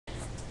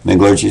Amen.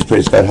 Glory to Jesus.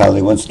 Praise God.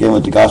 Hallelujah. Once again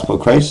with the gospel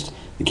of Christ,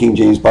 the King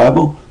James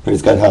Bible.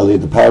 Praise God. Hallelujah.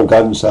 The power of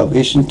God and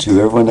salvation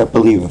to everyone that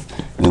believeth.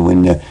 And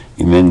when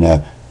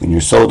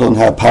your soul don't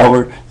have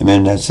power,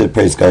 amen, that's it.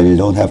 Praise God. You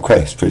don't have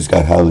Christ. Praise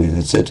God. Hallelujah.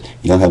 That's it.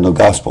 You don't have no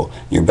gospel.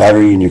 Your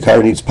battery in your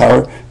car needs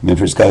power. Amen.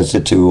 Praise God. That's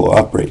it to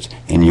operate.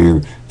 And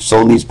your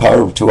soul needs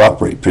power to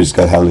operate. Praise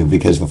God. Hallelujah.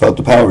 Because without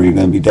the power, you're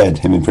going to be dead.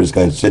 Amen. Praise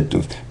God. That's it.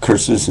 With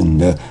curses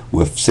and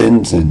with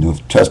sins and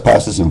with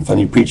trespasses and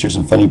funny preachers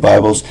and funny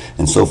Bibles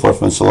and so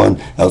forth and so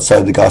on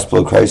outside the gospel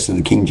of Christ and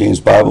the King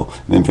James Bible.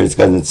 Amen. Praise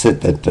God. That's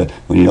it. That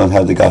when you don't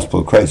have the gospel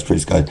of Christ,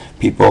 praise God,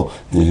 people,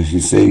 you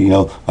say,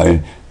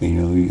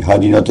 how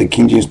do you know the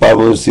King James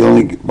Bible is the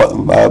only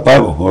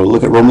Bible? Or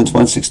look at Romans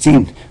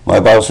 1:16. My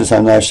Bible says,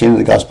 I'm not ashamed of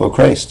the gospel of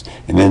Christ.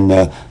 And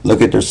then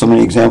look at, there's so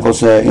many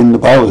examples in the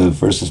Bible. The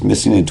verse is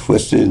missing and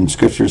twisted and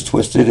scripture is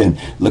twisted. And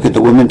look at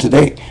the women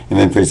today.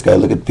 Amen. Praise God.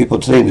 Look at the people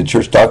today. The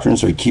church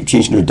doctrines, or keep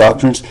changing their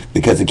doctrines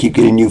because they keep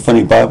getting new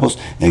funny Bibles.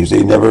 And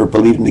they never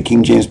believed in the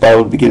King James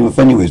Bible to begin with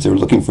anyways. They were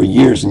looking for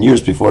years and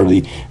years before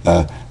the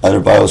other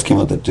Bibles came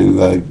out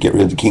to get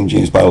rid of the King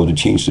James Bible, to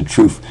change the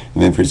truth.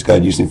 Amen. Praise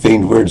God. Using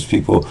feigned words.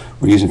 People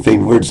were using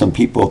feigned words on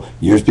people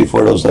years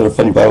before those other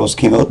funny Bibles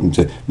came out, and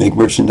to make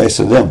merchandise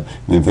of them.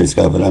 Amen. Praise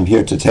God. But I'm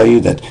here to tell you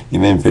that,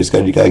 amen. Praise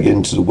God. You got to get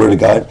into the Word of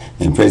God.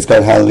 And praise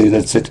God. Hallelujah.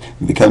 That's it.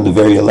 And become the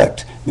very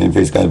elect. Amen.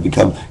 Praise God.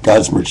 Become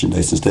God's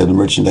merchandise instead of the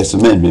merchandise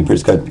of men. Amen.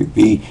 Praise God.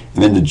 Be,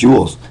 amen, the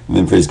jewels.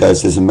 Amen. Praise God. It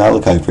says in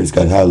Malachi. Praise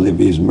God. Hallelujah.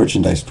 Be his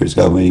merchandise. Praise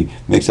God. When he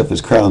makes up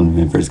his crown.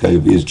 Amen. Praise God.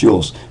 He'll be his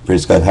jewels.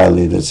 Praise God.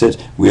 Hallelujah. That's it.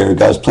 We are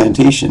God's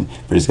plantation.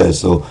 Praise God.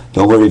 So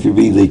don't worry if you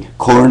be the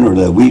corn or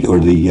the wheat or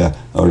the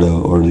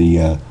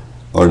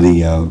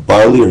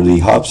barley or the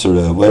hops or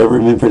the whatever.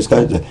 Amen. Praise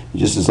God.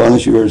 Just as long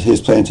as you are his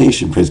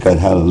plantation. Praise God.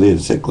 Hallelujah.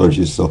 That's it. Glory to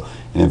Jesus. So,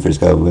 amen. Praise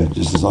God.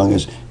 Just as long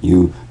as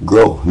you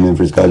grow. Amen.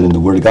 Praise God. In the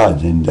Word of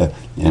God. And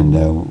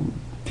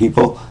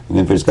people,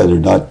 amen. Praise God. They're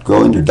not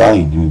growing. They're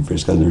dying. Amen.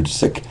 Praise God. They're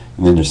sick.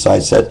 Amen. They're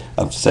side set,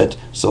 upset,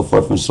 so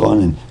forth and so on,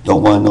 and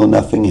don't want to know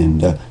nothing,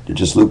 and they're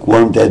just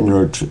lukewarm, dead in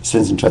their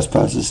sins and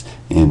trespasses,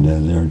 and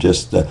they're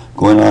just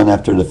going on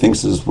after the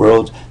things of this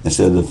world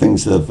instead of the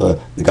things of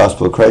the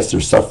gospel of Christ. They're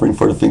suffering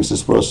for the things of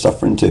this world,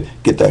 suffering to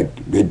get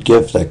that good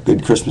gift, that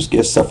good Christmas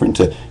gift, suffering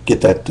to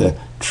get that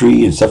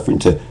tree, and suffering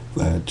to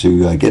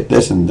get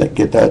this and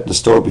get that at the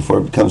store before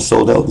it becomes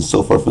sold out, and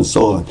so forth and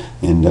so on.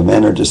 And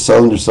men are just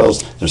selling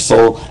their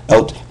soul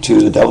out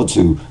to the devil,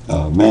 to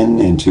men,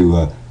 and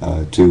to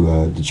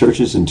the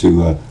churches, and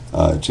to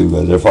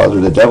their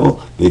father, the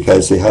devil,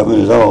 because they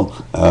haven't at all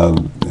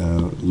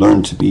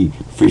learned to be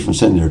free from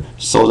sin. They're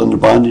sold under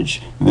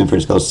bondage. Amen.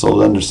 Praise God.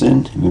 Sold under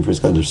sin. Amen. Praise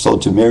God. They're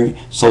sold to Mary,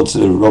 sold to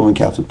the Roman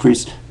Catholic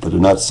priests, but they're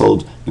not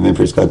sold. Amen.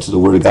 Praise God. To the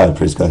Word of God.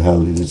 Praise God.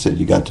 Hallelujah. That's it.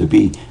 You got to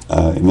be.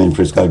 Amen.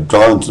 Praise God.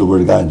 Drawn to the Word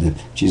of God.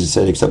 Jesus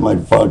said, "Except my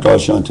Father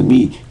draws you unto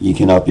me, ye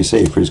cannot be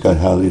saved." Praise God.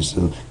 Hallelujah.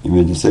 So,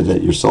 amen. He said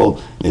that your soul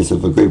is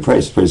of a great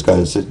price. Praise God.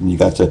 That's it. And you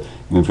got to,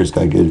 amen. Praise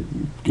God.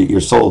 Get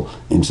your soul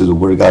into the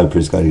Word of God.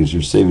 Praise God. Because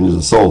you're saving as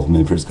a soul.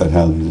 Amen. Praise God.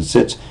 Hallelujah. That's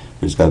it.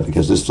 Praise God,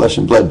 because this flesh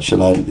and blood shall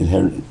not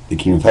inherit the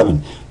kingdom of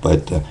heaven.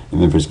 But,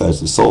 amen, praise God, it's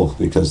the soul,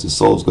 because the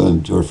soul is going to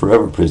endure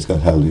forever. Praise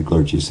God, hallelujah,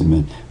 glory to Jesus,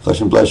 amen. Flesh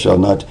and blood shall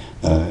not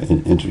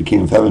enter the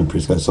kingdom of heaven.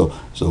 Praise God. So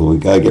we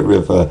got to get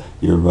rid of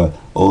your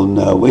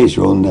own ways,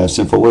 your own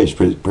sinful ways.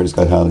 Praise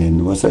God, hallelujah.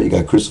 And what's that? You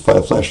got to crucify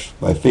the flesh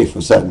by faith.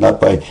 What's that? Not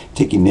by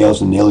taking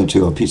nails and nailing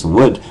to a piece of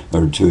wood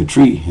or to a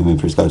tree, amen,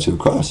 praise God, to a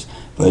cross.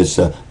 But it's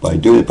by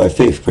doing it by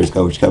faith, praise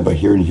God, which comes by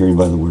hearing, and hearing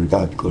by the Word of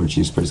God. Glory to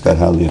Jesus, praise God,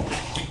 hallelujah.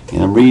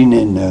 And I'm reading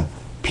in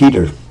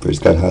Peter, praise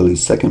God, hallelujah,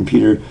 2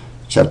 Peter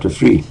chapter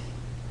 3.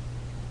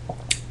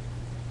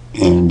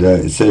 And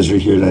it says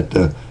right here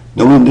that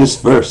knowing this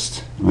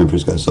verse, amen,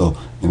 praise God, so,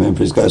 amen,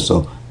 praise God,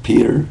 so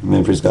Peter,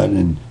 amen, praise God,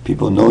 and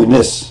people knowing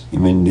this,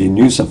 amen, they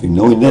knew something,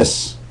 knowing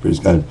this, praise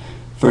God,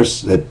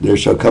 first, that there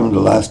shall come in the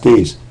last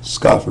days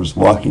scoffers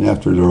walking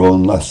after their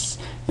own lusts.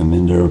 I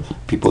mean, there are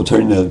people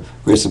turning the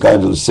grace of God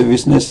into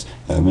lasciviousness.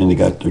 I mean, they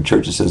got their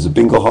churches as a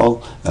bingo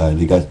hall.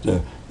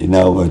 They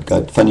now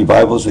got funny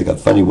Bibles. They got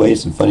funny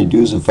ways and funny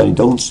do's and funny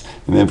don'ts.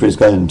 Amen. Praise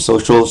God. And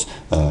socials,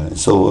 and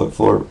so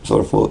forth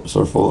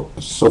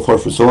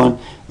and so on.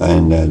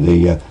 And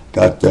they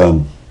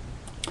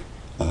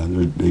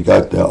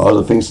got all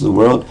the things of the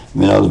world. I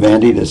mean, all the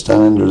vanity that's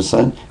done under the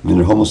sun. I mean,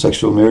 their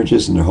homosexual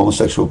marriages and their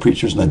homosexual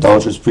preachers and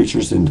idolatrous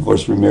preachers and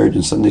divorce remarriage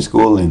and Sunday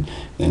school and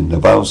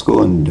Bible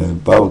school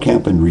and Bible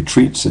camp and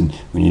retreats. And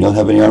when you don't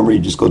have any armor, you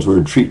just go to a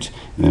retreat.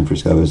 And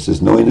praise God. It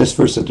says, knowing this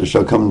first, that there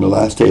shall come in the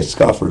last day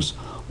scoffers,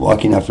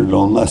 walking after their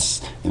own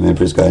lusts. Amen.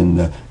 Praise God.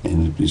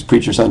 And these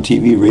preachers on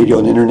TV, radio,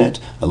 and internet,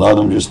 a lot of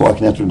them are just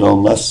walking after their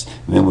own lusts.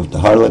 Amen. With the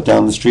harlot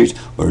down the street,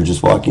 or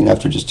just walking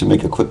after just to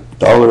make a quick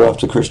dollar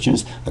off the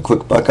Christians, a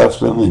quick buck off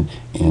them,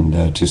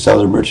 and to sell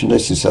their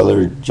merchandise, to sell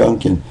their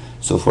junk, and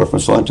so forth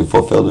and so on, to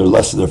fulfill their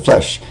lust of their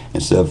flesh,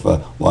 instead of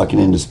walking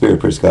in the Spirit.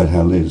 Praise God.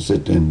 Hallelujah.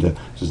 And it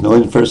says,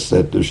 knowing first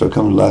that there shall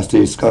come in the last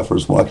days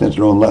scoffers, walking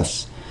after their own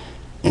lusts,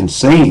 and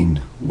saying,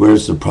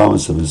 where's the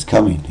promise of his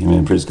coming?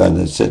 Amen. Praise God.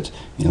 That's it.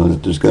 You know,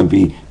 that there's going to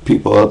be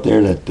people out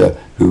there that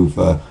who've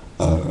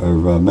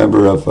are a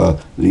member of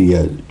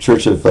the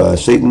Church of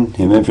Satan,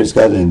 amen, praise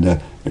God, and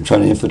they're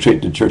trying to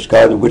infiltrate the church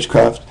God of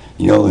witchcraft,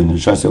 and they're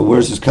trying to say, well,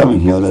 where's this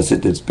coming? That's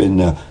it. It's been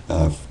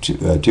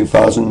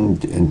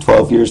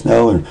 2012 years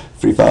now, or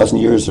 3,000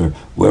 years, or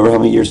whatever, how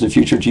many years in the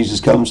future Jesus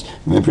comes.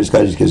 Amen, praise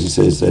God, because he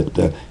says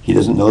that he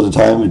doesn't know the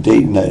time and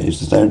date, and that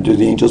it's not to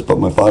the angels, but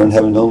my Father in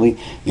heaven only.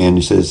 And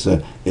he says,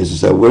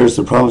 where's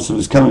the promise of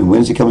his coming?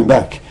 When's he coming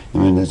back? I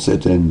mean, that's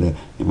it. And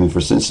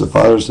for since the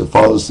fathers have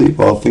fallen asleep,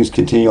 all things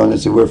continue on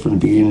as they were from the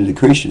beginning of the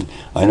creation.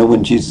 I know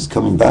when Jesus is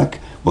coming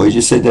back. Well, he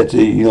just said that,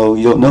 you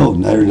don't know.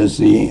 Neither does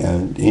the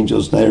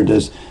angels, neither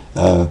does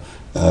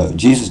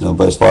Jesus know,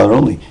 but his Father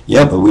only.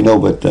 Yeah, but we know,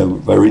 but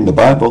by reading the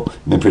Bible,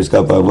 praise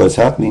God, by what's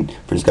happening,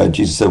 praise God,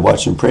 Jesus said,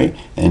 watch and pray,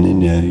 and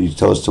then he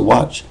told us to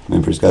watch.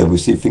 Praise God, we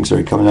see things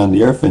are coming on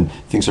the earth, and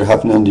things are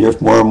happening on the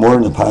earth more and more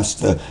in the past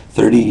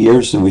 30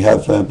 years than we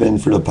have been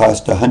for the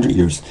past 100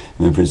 years.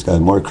 Praise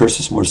God, more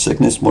curses, more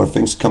sickness, more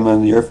things coming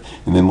on the earth,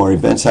 and then more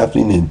events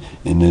happening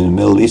in the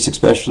Middle East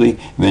especially.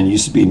 It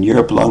used to be in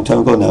Europe a long time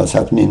ago, now it's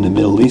happening in the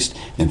Middle East,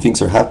 and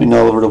things are happening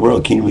all over the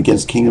world, kingdom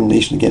against kingdom,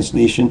 nation against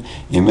nation.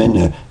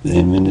 Amen.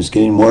 And it's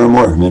getting more and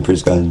more. Amen.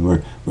 Praise God.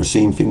 We're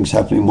seeing things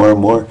happening more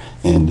and more,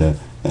 and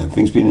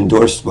things being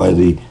endorsed by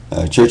the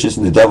churches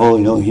and the devil.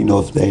 He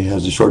knows if they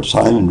has a short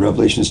time in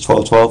Revelations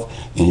 12:12,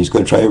 and he's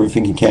going to try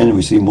everything he can. And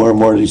we see more and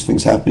more of these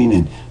things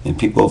happening, and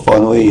people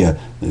falling away.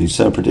 The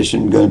son of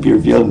perdition going to be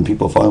revealed, and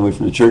people falling away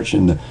from the church,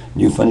 and the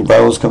new funny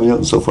Bibles coming out,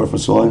 and so forth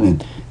and so on.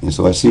 And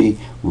so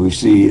we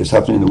see it's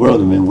happening in the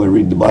world. And when we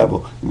read the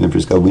Bible, and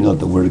praise God, we know that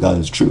the Word of God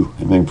is true.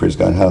 Amen. Praise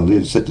God.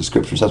 Hallelujah. It's that the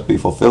Scriptures have to be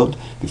fulfilled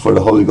before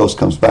the Holy Ghost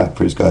comes back.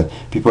 Praise God.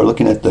 People are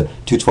looking at the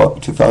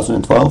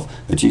 2012.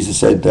 But Jesus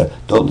said,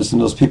 don't listen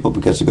to those people,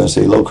 because they're going to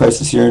say low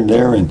crisis here and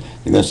there, and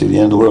they're going to say the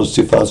end of the world is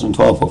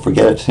 2012. Well,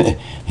 forget it.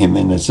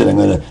 Amen. That's it. I'm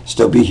going to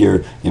still be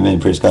here. Amen.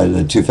 Praise God.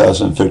 In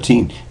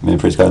 2013. Amen.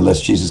 Praise God. Unless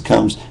Jesus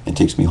comes and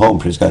takes me home.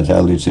 Praise God.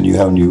 Hallelujah. It's a new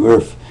heaven, new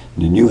earth.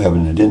 The new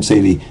heaven. I didn't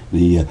say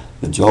the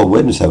Jehovah's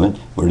Witness heaven,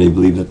 where they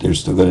believe that they're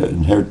still going to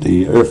inherit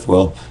the earth.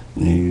 Well,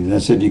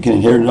 that's it. You can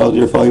inherit all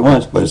the earth all you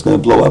want, but it's going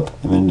to blow up.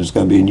 There's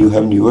going to be a new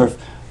heaven, new earth,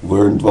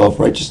 where involved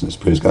righteousness.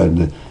 Praise God.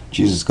 And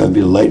Jesus is going to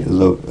be the light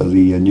of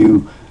the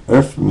new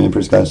earth.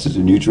 Praise God. It's the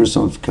new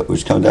Jerusalem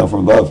which come down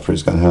from above.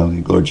 Praise God.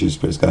 Hallelujah. Glory to Jesus.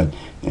 Praise God.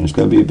 And it's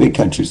going to be a big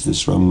country. It's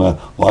this from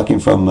walking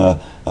from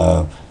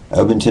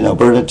Edmonton,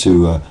 Alberta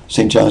to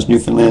St. John's,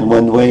 Newfoundland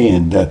one way,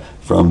 and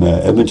from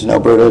Edmonton,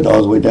 Alberta,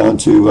 all the way down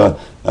to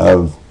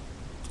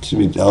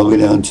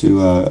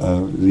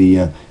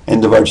the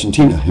end of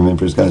Argentina. Amen.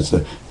 Praise God. It's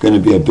going to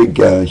be a big,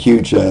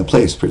 huge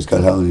place. Praise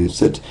God. Hallelujah.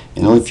 That's it.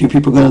 And only a few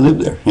people are going to live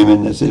there.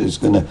 Amen. That's it. It's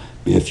going to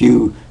be a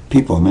few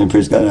people. Amen.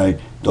 Praise God. I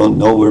don't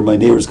know where my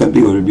neighbor's going to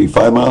be, whether it be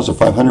 5 miles or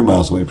 500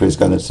 miles away. Praise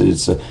God. That's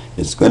it.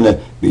 It's going to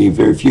be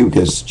very few,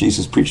 because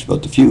Jesus preached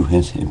about the few,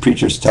 and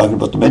preachers talking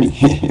about the many.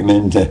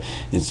 Amen.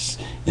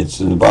 It's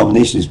an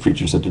abomination, these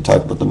preachers, that they're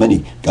talking about the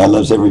many. God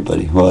loves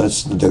everybody. Well,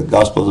 that's the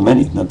gospel of the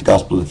many, not the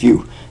gospel of the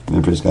few.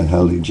 Amen. Praise God.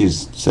 Hallelujah.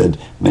 Jesus said,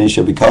 many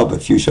shall be called,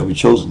 but few shall be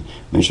chosen.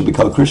 Many shall be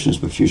called Christians,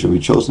 but few shall be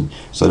chosen.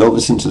 So I don't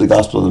listen to the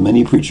gospel of the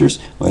many preachers.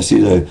 When I see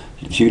the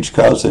huge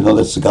crowds, I know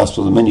that's the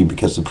gospel of the many,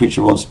 because the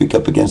preacher won't speak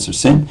up against their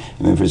sin.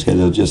 Amen. Praise God.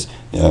 They'll just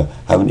have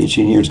an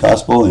itching ears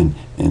gospel, and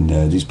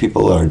these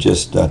people are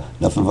just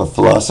nothing but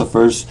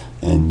philosophers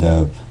and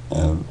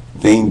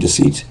vain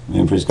deceit.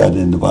 Amen. Praise God.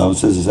 And the Bible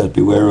says is that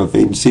beware of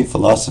vain deceit,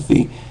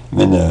 philosophy,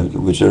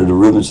 which are the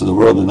rudiments of the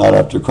world and not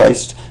after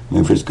Christ.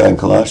 Amen. Praise God. In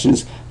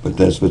Colossians. But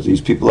that's what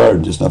these people are,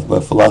 just nothing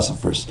but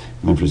philosophers.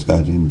 Amen. Praise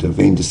God. And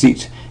vain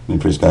deceit.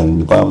 Amen. Praise God.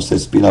 And the Bible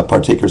says, be not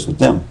partakers with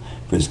them.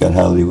 Praise God.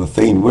 Hallelujah. With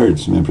vain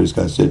words. Amen. Praise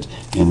God. Said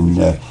in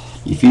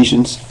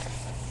Ephesians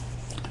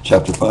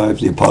chapter 5,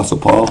 the Apostle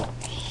Paul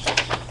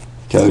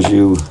tells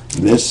you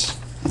this.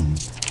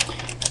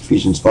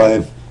 Ephesians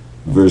 5,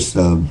 verse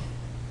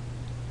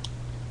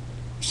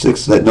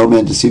 6, let no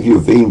man deceive you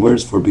with vain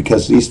words, for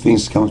because these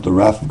things cometh the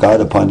wrath of God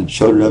upon the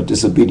children of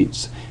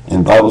disobedience.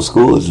 And Bible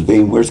school is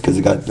vain words, because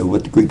they got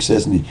what the Greek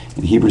says and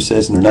the Hebrew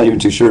says, and they're not even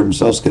too sure of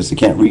themselves, because they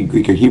can't read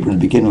Greek or Hebrew to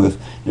begin with.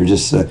 They're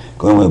just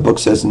going with what a book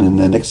says, and in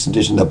the next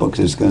edition of that book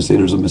is going to say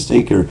there's a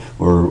mistake or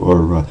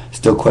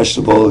still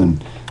questionable,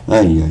 and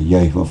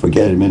well,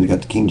 forget it, man. They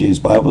got the King James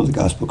Bible, the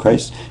Gospel of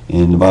Christ,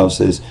 and the Bible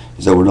says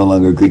is that we're no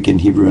longer Greek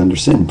and Hebrew under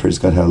sin. Praise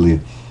God.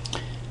 Hallelujah.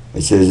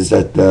 It says is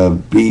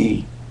that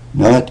be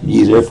not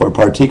ye therefore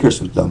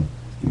partakers with them,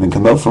 even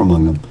come out from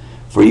among them.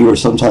 For you were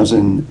sometimes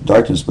in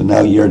darkness, but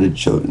now ye are the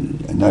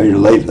children, and now you're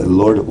light. The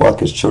Lord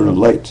walk as children of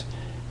light,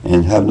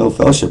 and have no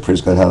fellowship. Praise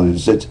God. Hallelujah.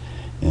 That's it.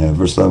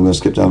 Verse 11. I'm going to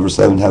skip down. Verse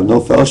 11. Have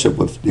no fellowship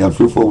with the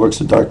unfruitful works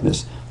of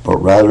darkness, but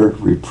rather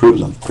reprove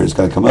them. Praise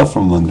God. Come out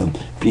from among them.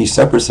 Be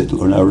separate, said the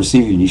Lord. I will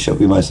receive you, and ye shall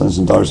be my sons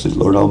and daughters, said the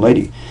Lord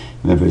Almighty.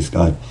 Amen. Praise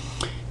God.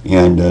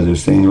 And they're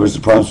saying, where's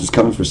the promise was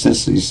coming? For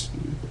since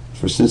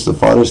the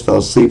fathers fell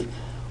asleep,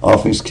 all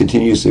things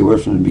continue as they were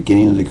from the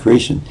beginning of the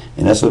creation.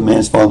 And that's what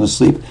man's fallen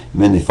asleep.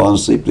 Men, they fall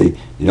asleep. They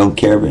don't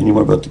care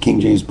anymore about the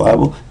King James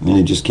Bible.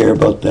 They just care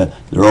about their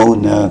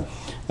own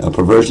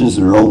perversions,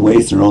 their own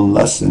ways, their own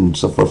lusts, and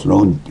so forth, their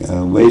own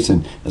ways,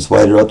 and that's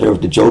why they're out there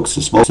with the jokes,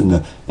 the smokes, and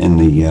the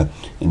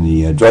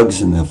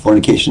drugs, and the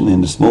fornication,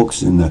 and the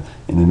smokes, and the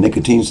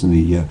nicotines, and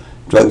the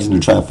drugs, and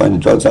they're trying to find the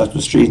drugs out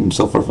the street, and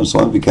so forth and so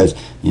on, because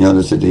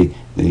that's what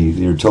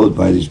they're told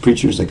by these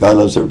preachers that God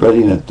loves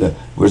everybody, and that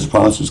where's the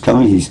promise was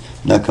coming, he's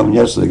not coming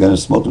yet, so they're going to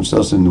smoke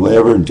themselves and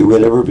whatever and do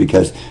whatever,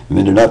 because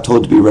they're not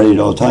told to be ready at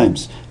all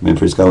times.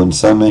 Praise God, when the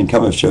Son of Man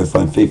cometh, shall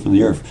find faith on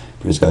the earth.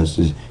 Praise God.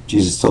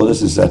 Jesus told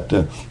us is that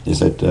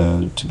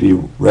to be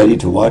ready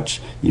to watch.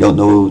 You don't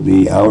know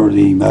the hour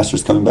the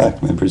Master's coming back.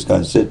 Praise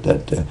God. It's it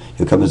that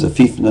he'll come as a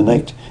thief in the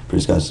night.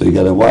 Praise God. So you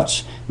got to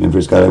watch.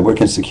 Praise God. I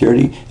work in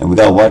security, and we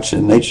got to watch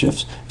in night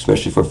shifts,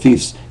 especially for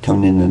thieves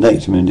coming in the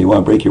night. They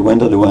want to break your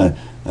window. They want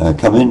to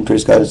come in.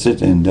 Praise God. It's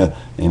it. And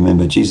amen.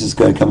 But Jesus is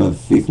going to come a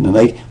thief in the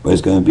night, but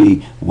it's going to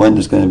be one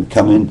that's going to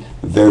come in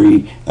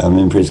very,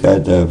 praise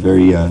God,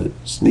 very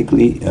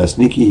sneaky.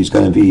 He's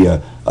going to be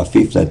a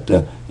thief that,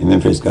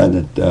 amen, praise God,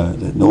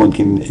 that no one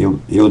can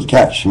able to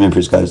catch. Amen,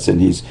 praise God.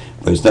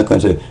 But he's not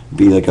going to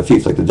be like a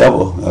thief, like the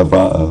devil, a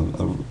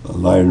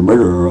liar and a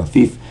murderer, or a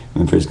thief.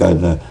 Amen, praise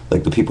God,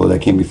 like the people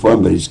that came before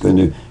him. But he's going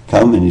to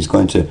come, and he's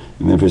going to,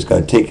 amen, praise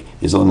God, take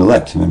his own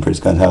elect. Amen, praise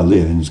God,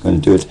 hallelujah. And he's going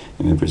to do it,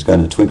 amen, praise God,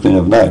 in the twinkling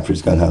of an eye.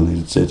 Praise God,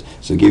 hallelujah. That's it.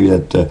 So give you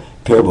that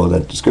parable,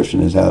 that description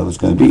is how it's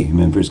going to be.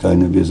 Amen, praise God. I'm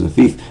going to be as a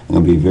thief. I'm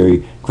going to be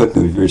very quick. I'm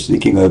going to be very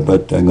sneaky,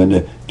 but I'm going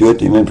to do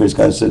it. Amen, praise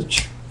God.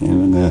 And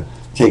I'm going to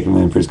take him,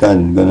 amen, praise God,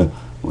 and I'm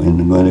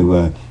going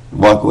to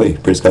walk away.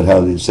 Praise God,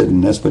 hallelujah. That's it.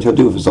 And that's what he'll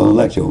do with his own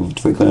elect. He'll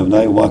twinkling of an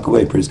eye, walk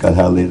away. Praise God,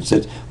 hallelujah. That's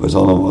it. With his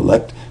own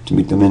elect, to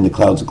meet them in the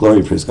clouds of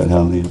glory. Praise God,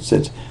 hallelujah. That's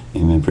it.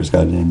 Amen, praise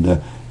God. And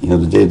the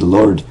day of the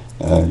Lord,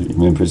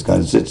 amen, praise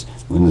God. That's it.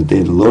 When the day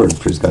of the Lord,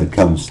 praise God,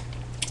 comes,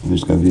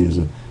 there's going to be as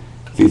a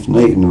thief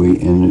night, and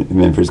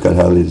amen, praise God,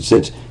 hallelujah. That's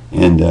it.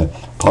 And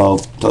Paul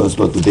told us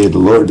about the day of the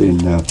Lord in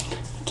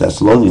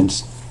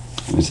Thessalonians.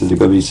 And he says they're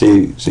going to be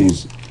saying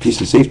peace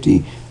and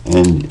safety,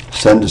 and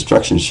sudden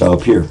destruction shall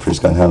appear. Praise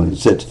God, hallelujah.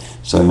 That's it.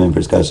 So amen,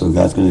 praise God. So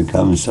God's going to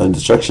come in sudden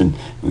destruction.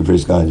 Amen,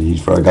 praise God.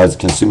 For our God's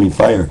consuming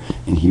fire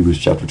in Hebrews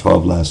chapter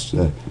 12, last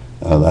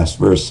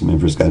verse. Amen,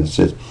 praise God. That's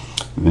it.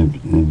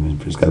 Amen,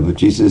 praise God. But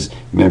Jesus,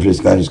 amen,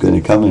 praise God, he's going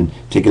to come and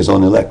take his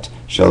own elect.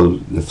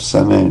 When the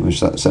Son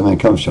of Man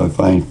comes, shall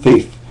find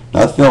faith,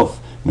 not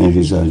filth. Amen,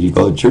 you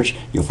go to church,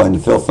 you'll find the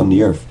filth on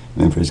the earth.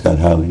 Amen, praise God,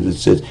 hallelujah.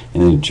 That's it.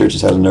 And then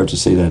churches have the nerve to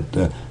say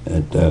that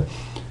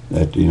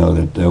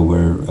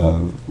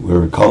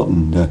we're a cult,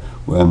 and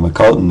I'm a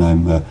cult, and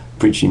I'm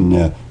preaching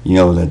that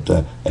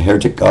a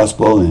heretic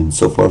gospel, and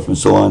so forth and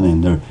so on,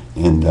 and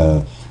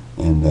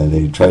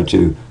they try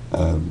to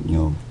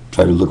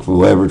look for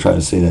whatever, try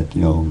to say that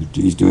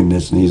he's doing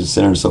this and he's a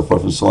sinner, and so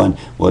forth and so on.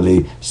 Well,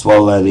 they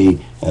swallow at the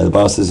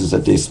Bible says is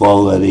that they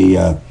swallow at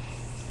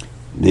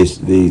they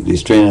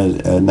strain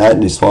a gnat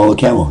and they swallow a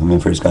camel. Amen,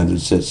 praise God.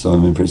 That's it. So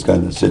amen, praise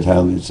God. That's it.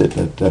 Hallelujah. That's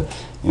it. That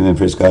amen,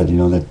 praise God.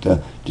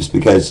 That just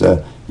because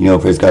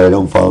praise God, I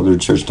don't follow their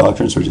church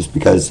doctrines, or just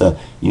because praise God,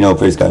 I don't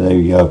praise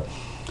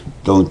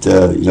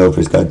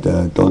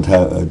God, don't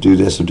do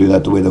this or do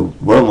that the way the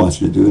world wants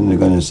you to do, and they're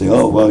going to say,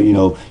 oh well,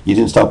 you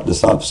didn't stop at the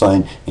stop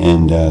sign,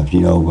 and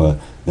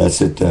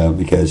that's it,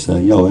 because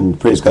and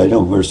praise God,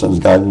 we're sons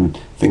of God, and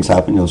things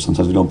happen.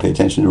 Sometimes we don't pay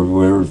attention, or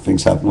wherever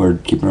things happen, we're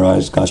keeping our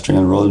eyes concentrating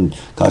on the road and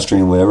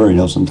concentrating on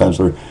whatever. Sometimes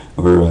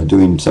we're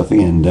doing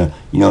something, and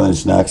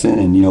it's an accident,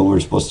 and we're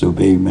supposed to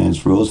obey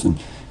man's rules, and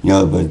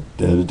but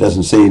it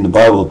doesn't say in the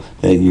Bible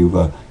that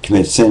you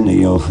commit sin,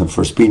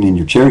 for speeding in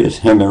your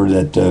chariot. I remember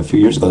that a few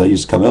years ago that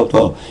used to come out.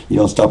 Well, you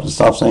don't stop at the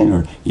stop sign,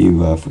 or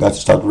you forgot to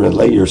stop at the red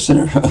light, you're a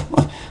sinner.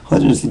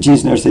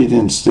 Jesus never said you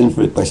didn't sin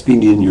for it by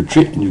speeding in your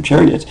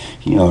chariot,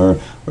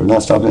 or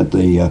not stopping at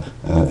the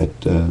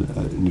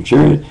in your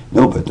chariot.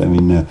 No, but I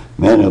mean,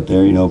 man out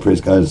there,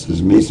 praise God, it's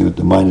amazing with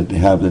the mind that they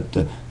have, that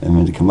to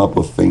come up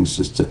with things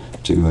just to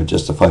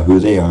justify who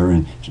they are,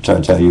 and to try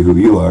to tell you who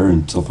you are,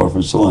 and so forth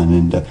and so on.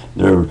 And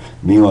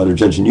meanwhile they're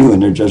judging you,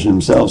 and they're judging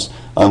themselves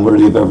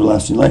unworthy of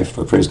everlasting life.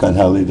 But praise God,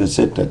 hallelujah, that's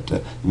it. That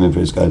amen,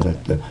 praise God,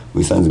 that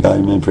we sons of God,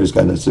 amen, praise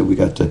God, that's it. We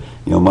got to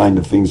mind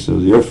the things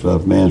of the earth,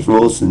 of man's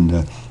rules,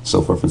 and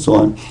so forth and so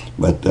on.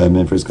 But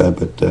amen, praise God.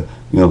 But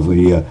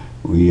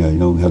we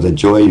have that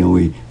joy,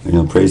 we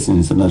praising,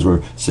 and sometimes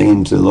we're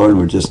singing to the Lord, and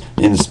we're just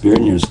in the Spirit,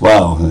 and you're just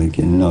wow, like,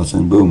 and all of a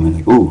sudden boom, and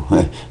like ooh,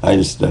 I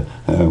just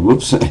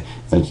whoops.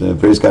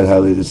 Praise God,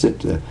 hallelujah, that's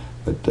it.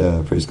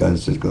 But praise God,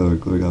 it's just glory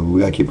God. We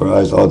gotta keep our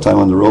eyes all the time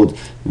on the road.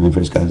 Amen,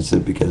 praise God, that's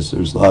it, because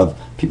there's a lot of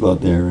people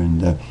out there,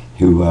 and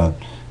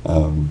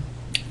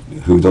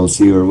who don't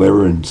see or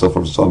whatever, and so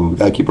forth and so on. But we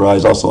gotta keep our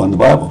eyes also on the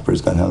Bible.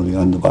 Praise God, hallelujah,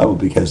 on the Bible,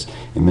 because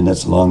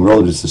that's a long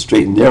road. It's a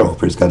straight and narrow.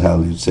 Praise God,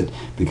 hallelujah. That's it.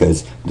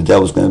 Because the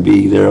devil's going to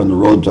be there on the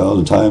road all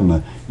the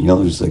time.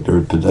 There's like there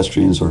are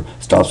pedestrians or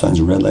stop signs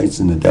or red lights,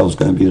 and the devil's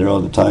going to be there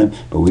all the time.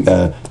 But we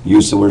gotta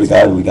use the Word of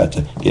God, and we got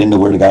to get in the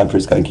Word of God.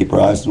 Praise God, and keep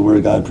our eyes on the Word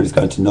of God. Praise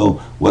God, to know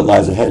what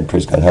lies ahead.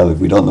 Praise God, hallelujah.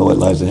 If we don't know what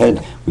lies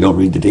ahead, we don't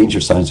read the danger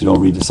signs. We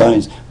don't read the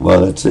signs.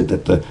 Well, that's it.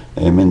 That the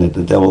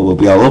devil will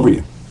be all over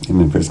you.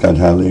 Amen. Praise God,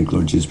 hallelujah.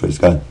 Glory to Jesus. Praise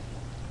God.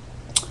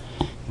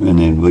 And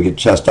then we'll get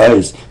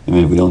chastised. I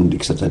mean, if we don't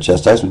accept that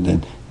chastisement,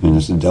 then I mean,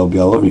 the devil will be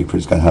all over you.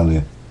 Praise God,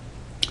 hallelujah.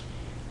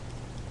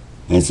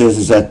 And it says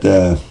is that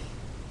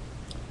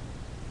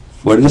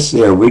for this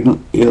they are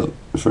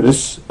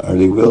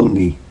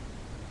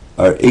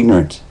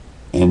ignorant,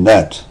 and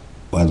that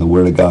by the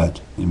word of God.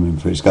 Amen.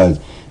 Praise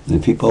God. The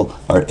people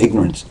are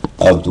ignorant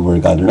of the word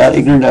of God. They're not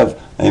ignorant of,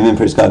 amen,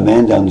 praise God,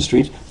 man down the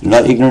street. They're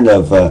not ignorant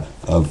of what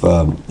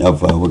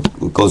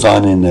goes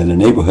on in their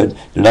neighborhood.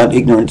 They're not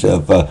ignorant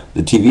of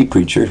the TV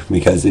preacher,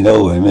 because they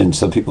know, amen,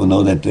 some people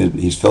know that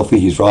he's filthy,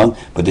 he's wrong,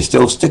 but they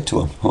still stick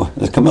to him.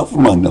 Let's come out from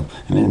among them.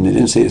 I mean, they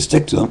didn't say to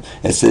stick to him.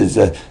 It says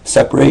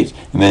separate.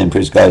 Amen,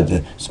 praise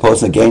God. Suppose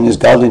the gain is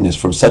godliness.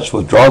 From such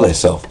withdraw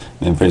thyself.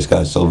 Amen, praise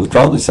God. So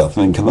withdraw thyself.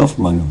 Amen, come out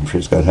from among them.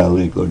 Praise God.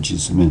 Hallelujah. Lord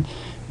Jesus. Amen.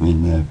 I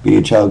mean, be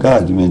a child of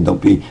God. I mean,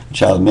 don't be a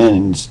child of man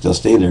and still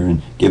stay there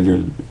and give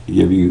your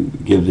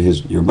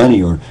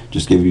money, or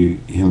just give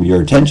him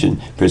your attention.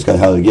 Praise God.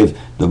 Hallelujah. Give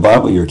the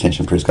Bible your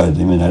attention. Praise God.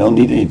 Amen. I don't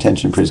need any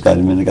attention. Praise God.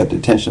 Amen. I got the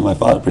attention of my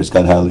Father. Praise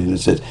God. Hallelujah.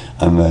 That's it.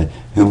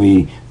 Whom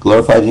He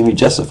glorified, Him He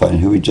justified, and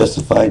who He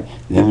justified,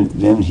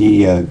 them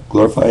He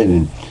glorified,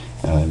 and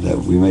that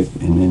we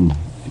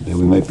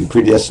might be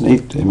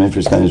predestinate. Amen.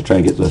 Praise God. Is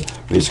trying to get the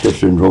right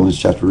scripture in Romans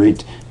chapter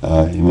 8.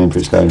 Amen.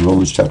 Praise God. In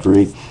Romans chapter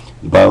 8.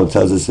 The Bible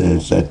tells us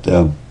that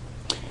for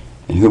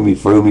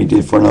whom He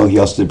did foreknow, He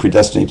also did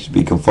predestinate to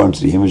be conformed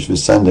to the image of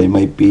His Son, that He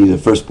might be the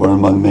firstborn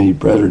among many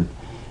brethren.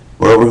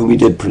 Moreover, whom He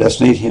did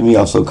predestinate, Him He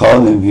also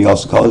called, Him He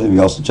also called, Him He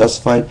also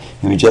justified,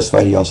 Him He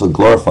justified, He also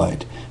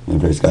glorified. And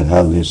praise God,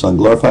 hallelujah. So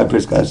glorified,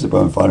 praise God, is the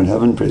Father in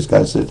heaven, praise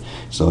God. So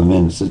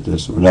amen. So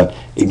we're not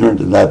ignorant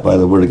of that by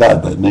the word of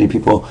God, but many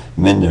people,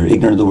 they're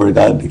ignorant of the word of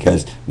God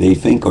because they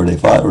think, or they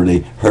thought, or they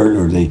heard,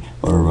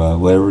 or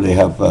whatever they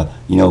have,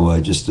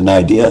 just an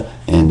idea,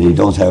 and they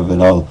don't have it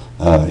all.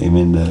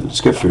 Amen. The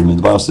scripture,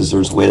 the Bible says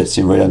there's a way that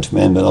seems right unto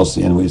man, but also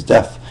the end way is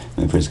death.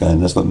 Amen, praise God.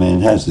 And that's what man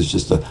has. It's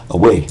just a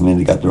way.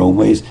 They got their own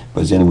ways,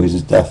 but the end ways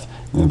is death.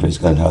 Amen, praise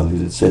God.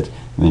 Hallelujah. That's it.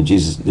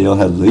 Jesus, they don't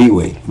have the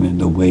way.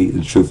 The way,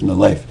 the truth, and the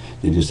life.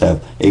 They just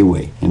have a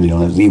way, and they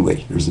don't have the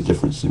way. There's a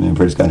difference. Amen,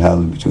 praise God.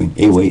 Hallelujah. Between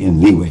a way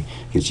and the way.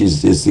 Because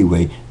Jesus is the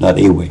way, not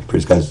a way.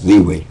 Praise God. It's the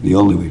way, the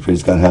only way.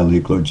 Praise God.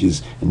 Hallelujah. Lord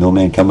Jesus. And no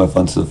man cometh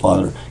unto the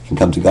Father, can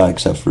come to God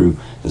except through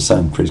the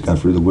Son. Praise God.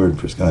 Through the Word.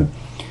 Praise God.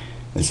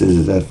 It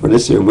says that for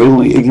this they are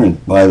willingly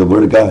ignorant by the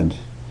Word of God.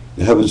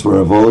 The heavens were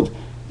of old,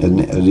 and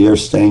the earth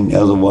standing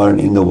out of the water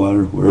and in the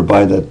water,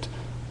 whereby that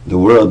the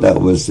world that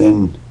was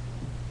then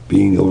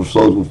being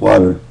overflowed with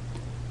water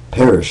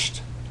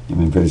perished.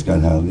 Amen, praise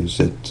God. Hallelujah. It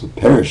said so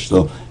perished.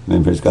 So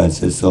amen, praise God. It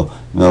says so.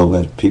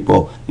 That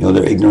people,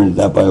 they're ignorant of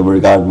that by the word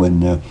of God when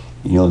they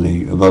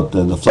about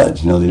the flood.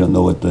 They don't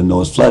know what the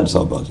Noah's flood is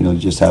all about. They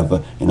just have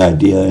an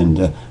idea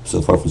and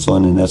so forth and so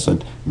on. And that's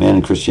what man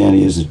in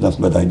Christianity is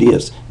nothing but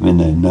ideas.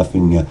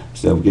 Nothing.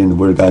 So we're getting the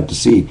word of God to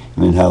see.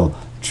 how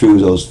true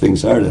those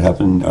things are that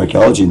happen in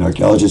archaeology, and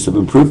archaeologists have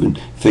been proving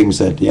things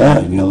that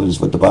this is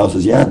what the Bible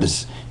says.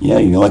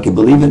 I can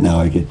believe it now.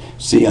 I can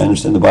see. I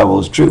understand the Bible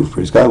is true.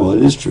 Praise God. Well,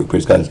 it is true.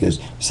 Praise God. Because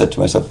I said to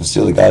myself,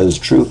 "Conceal the God is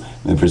true."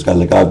 And praise God,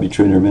 let God be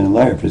true and every man a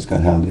liar. Praise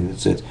God. Hallelujah.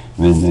 That's it.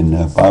 And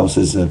the Bible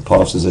says that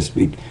Paul says, "I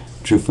speak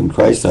truth in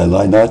Christ, I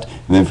lie not."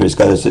 Amen. Praise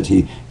God. That's it.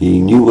 He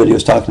knew what he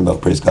was talking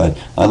about. Praise God.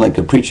 Unlike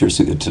the preachers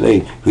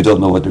today who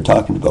don't know what they're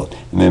talking about.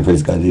 Amen.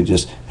 Praise God. They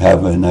just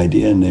have an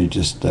idea and they're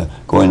just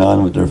going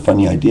on with their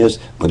funny ideas,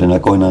 but they're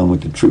not going on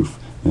with the truth.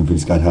 Amen.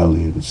 Praise God.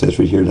 Hallelujah. It says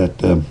right here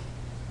that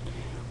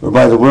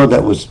whereby the world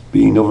that was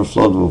being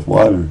overflowed with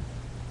water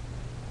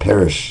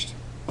perished,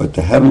 but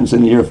the heavens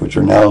and the earth, which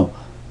are now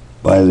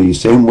by the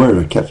same word,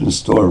 are kept in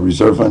store,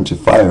 reserved unto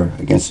fire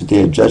against the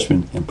day of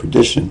judgment and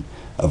perdition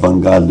of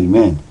ungodly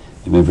men.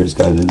 Amen, praise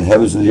God. And the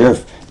heavens and the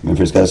earth, amen,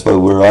 praise God. That's why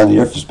we're on the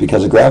earth, is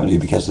because of gravity,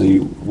 because of the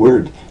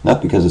word,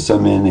 not because of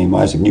some man named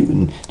Isaac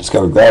Newton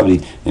discovered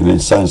gravity. Amen.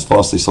 Science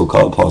falsely so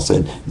called. Paul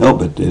said no,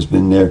 but it's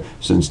been there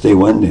since day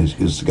one,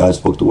 because God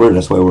spoke the word.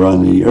 That's why we're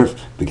on the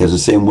earth, because the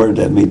same word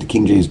that made the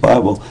King James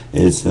Bible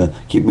is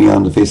keep me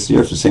on the face of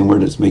the earth. The same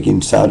word that's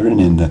making Saturn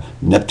and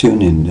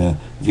Neptune and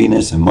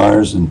Venus and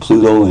Mars and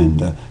Pluto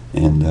and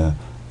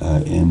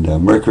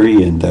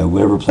Mercury and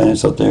whatever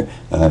planets out there,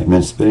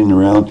 spinning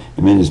around.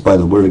 Is by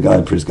the word of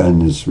God, praise God,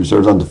 and is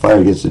reserved unto fire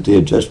against the day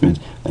of judgment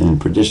and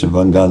perdition of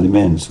ungodly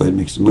men. That's why it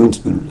makes the moon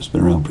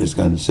spin around, praise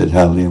God. And said,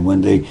 hallelujah. And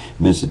one day it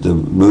means that the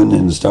moon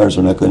and the stars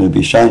are not going to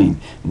be shining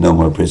no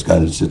more, praise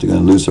God. It's just they're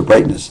going to lose their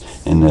brightness,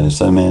 and the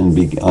Son of Man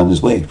be on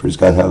his way, praise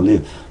God,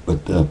 hallelujah. But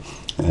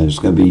it's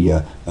going to be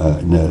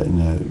in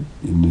the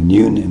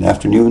noon and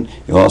afternoon,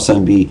 it'll all of a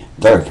sudden be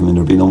dark.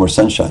 There'll be no more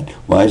sunshine.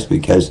 Why? It's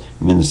because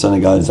the Son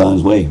of God is on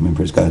his way.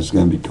 Praise God. It's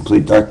going to be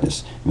complete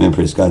darkness.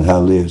 Praise God.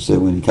 Hallelujah. So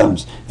when he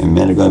comes, and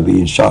men are going to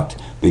be shocked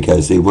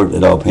because they weren't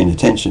at all paying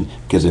attention,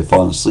 because they've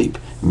fallen asleep.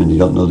 They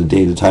don't know the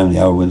day, the time,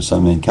 the hour when the Son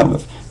of Man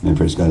cometh.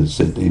 Praise God. It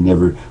said they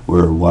never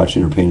were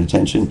watching or paying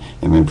attention.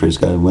 Praise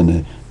God.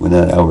 When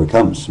that hour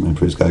comes.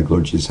 Praise God.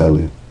 Glory to Jesus.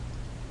 Hallelujah.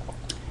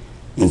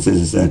 And it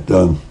says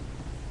that.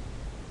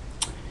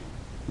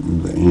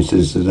 And it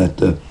says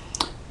that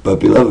But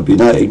beloved, be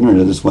not ignorant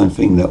of this one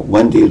thing, that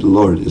one day of the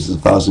Lord is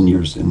 1,000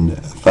 years, and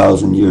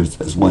 1,000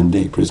 years as one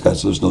day. Praise God.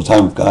 So there's no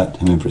time with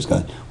God. Amen. Praise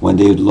God. One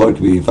day of the Lord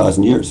could be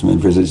 1,000 years. Amen.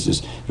 Praise God. It's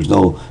just, there's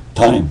no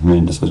time.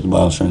 Amen. That's what the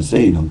Bible's trying to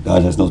say. You know,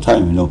 God has no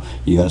time. You know,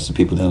 you ask the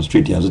people down the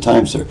street, do you have the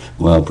time, sir?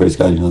 Well, praise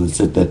God. You know, that's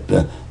it.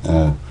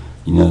 That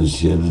you know, at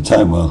the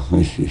time, well,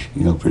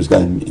 you know, praise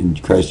God, in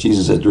Christ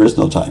Jesus said there is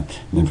no time.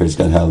 Amen, praise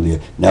God,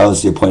 hallelujah. Now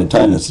is the appointed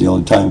time. That's the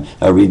only time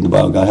I read in the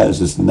Bible God has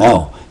is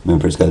now.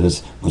 Amen, praise God.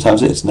 That's what time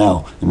is it? It's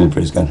now. Amen,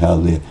 praise God,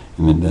 hallelujah.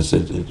 Amen, that's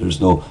it.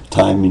 There's no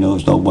time, you know,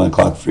 there's no 1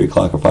 o'clock, 3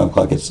 o'clock, or 5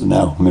 o'clock. It's the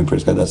now. Amen,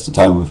 praise God. That's the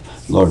time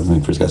of the Lord.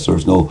 Amen, praise God. So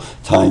there's no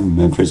time.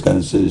 Amen, praise God.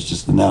 It's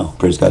just the now.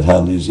 Praise God,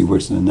 hallelujah. As He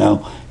works in the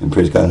now. And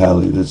praise God,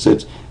 hallelujah. That's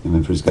it.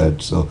 Amen, praise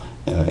God. So,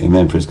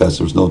 amen, praise God.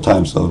 So there's no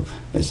time. So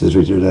it says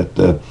right here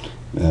that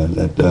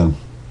beloved,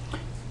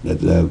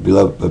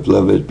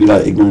 be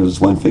not ignorant of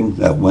this one thing,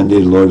 that one day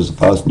the Lord is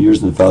 1,000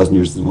 years, and 1,000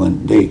 years is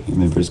one day.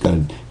 Amen. Praise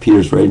God.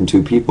 Peter's writing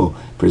to people,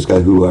 praise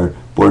God, who are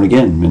born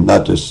again, and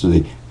not just to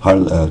the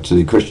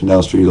Christian down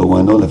the street who don't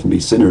want to know nothing, be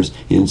sinners.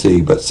 He didn't say,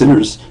 but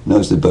sinners. No,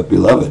 he said, but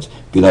beloved,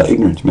 be not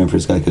ignorant. Amen.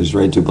 Praise God, because he's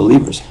writing to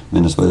believers.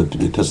 Amen. That's what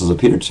the epistles of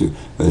Peter to.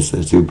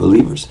 It's to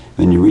believers.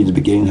 When you read the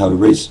beginning, how he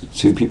writes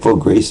to people,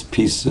 grace,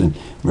 peace, and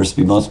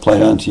mercy be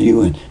multiplied unto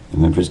you, and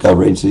amen, praise God,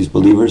 writing to these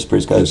believers,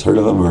 praise God, who's heard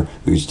of him, or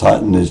who's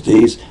taught in his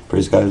days,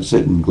 praise God, that's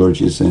it, and glory to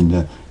Jesus,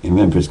 and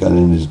amen, praise God,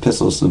 in his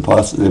epistles, the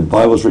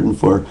Bible is written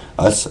for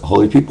us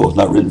holy people, it's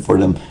not written for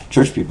them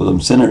church people, them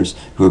sinners,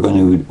 who are going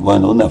to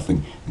want to know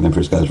nothing. Amen,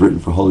 praise God, it's written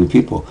for holy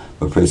people,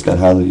 but praise God,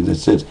 hallelujah,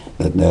 that's it,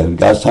 that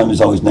God's time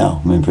is always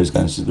now. Amen, praise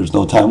God, there's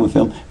no time with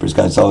him, praise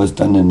God, it's always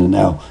done in the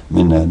now.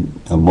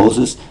 Amen,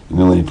 Moses,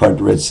 amen, when he parted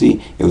the Red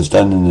Sea, it was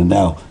done in the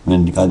now.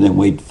 Amen, God didn't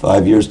wait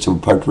 5 years to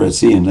part the Red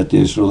Sea and let the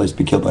Israelites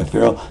be killed by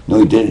Pharaoh. No,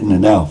 he did it in the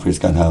now. Praise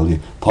God, hallelujah.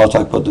 Paul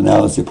talked about the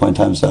now as the appointed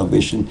time of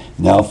salvation.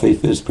 Now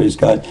faith is, praise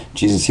God.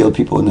 Jesus healed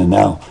people in the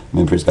now.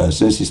 Amen, praise God. As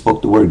soon as he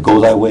spoke the word,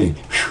 go thy way,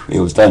 it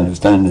was done. It was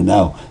done in the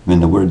now. Amen,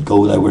 the word,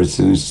 go thy way. As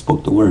soon as he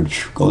spoke the word,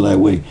 go thy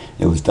way,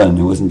 it was done.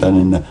 It wasn't done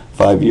in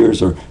 5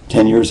 years or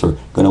 10 years or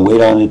going to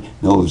wait on it.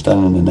 No, it was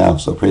done in the now.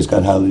 So praise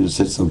God, hallelujah.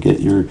 So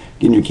getting your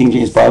King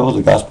James Bible,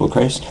 the gospel of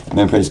Christ.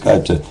 Amen, praise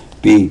God, to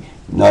be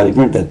not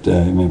ignorant that,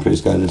 amen,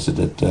 praise God,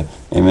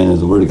 amen, is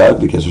the word of God,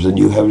 because there's a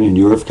new heaven and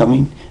new earth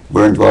coming,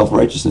 wherein dwelleth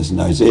righteousness.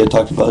 And Isaiah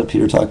talked about it,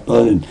 Peter talked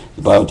about it, and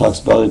the Bible talks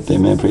about it.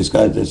 Amen, praise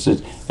God, that's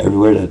it,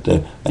 everywhere,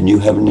 that a new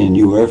heaven and a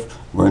new earth,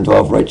 wherein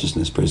dwelleth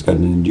righteousness, praise God,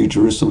 and the new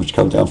Jerusalem, which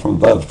comes down from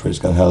above, praise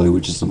God, hallelujah,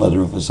 which is the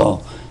mother of us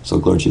all. So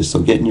glory to Jesus.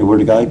 So getting your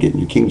word of God, getting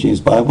your King James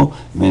Bible,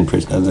 amen,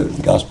 praise God, the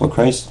gospel of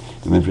Christ,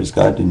 amen, praise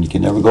God, and you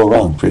can never go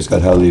wrong. Praise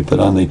God, hallelujah. Put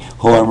on the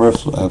whole armor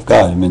of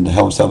God, amen, the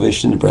helmet of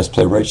salvation, the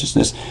breastplate of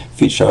righteousness,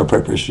 feet shod with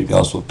preparation of the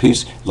gospel of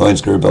peace,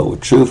 loins girded about with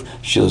truth,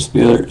 shield of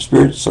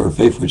spirit, sword of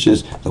faith, which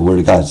is the word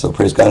of God. So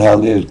praise God,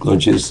 hallelujah, glory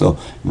to Jesus. So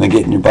amen,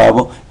 getting your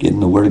Bible, getting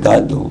the word of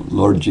God, the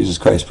Lord Jesus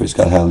Christ, praise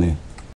God, hallelujah.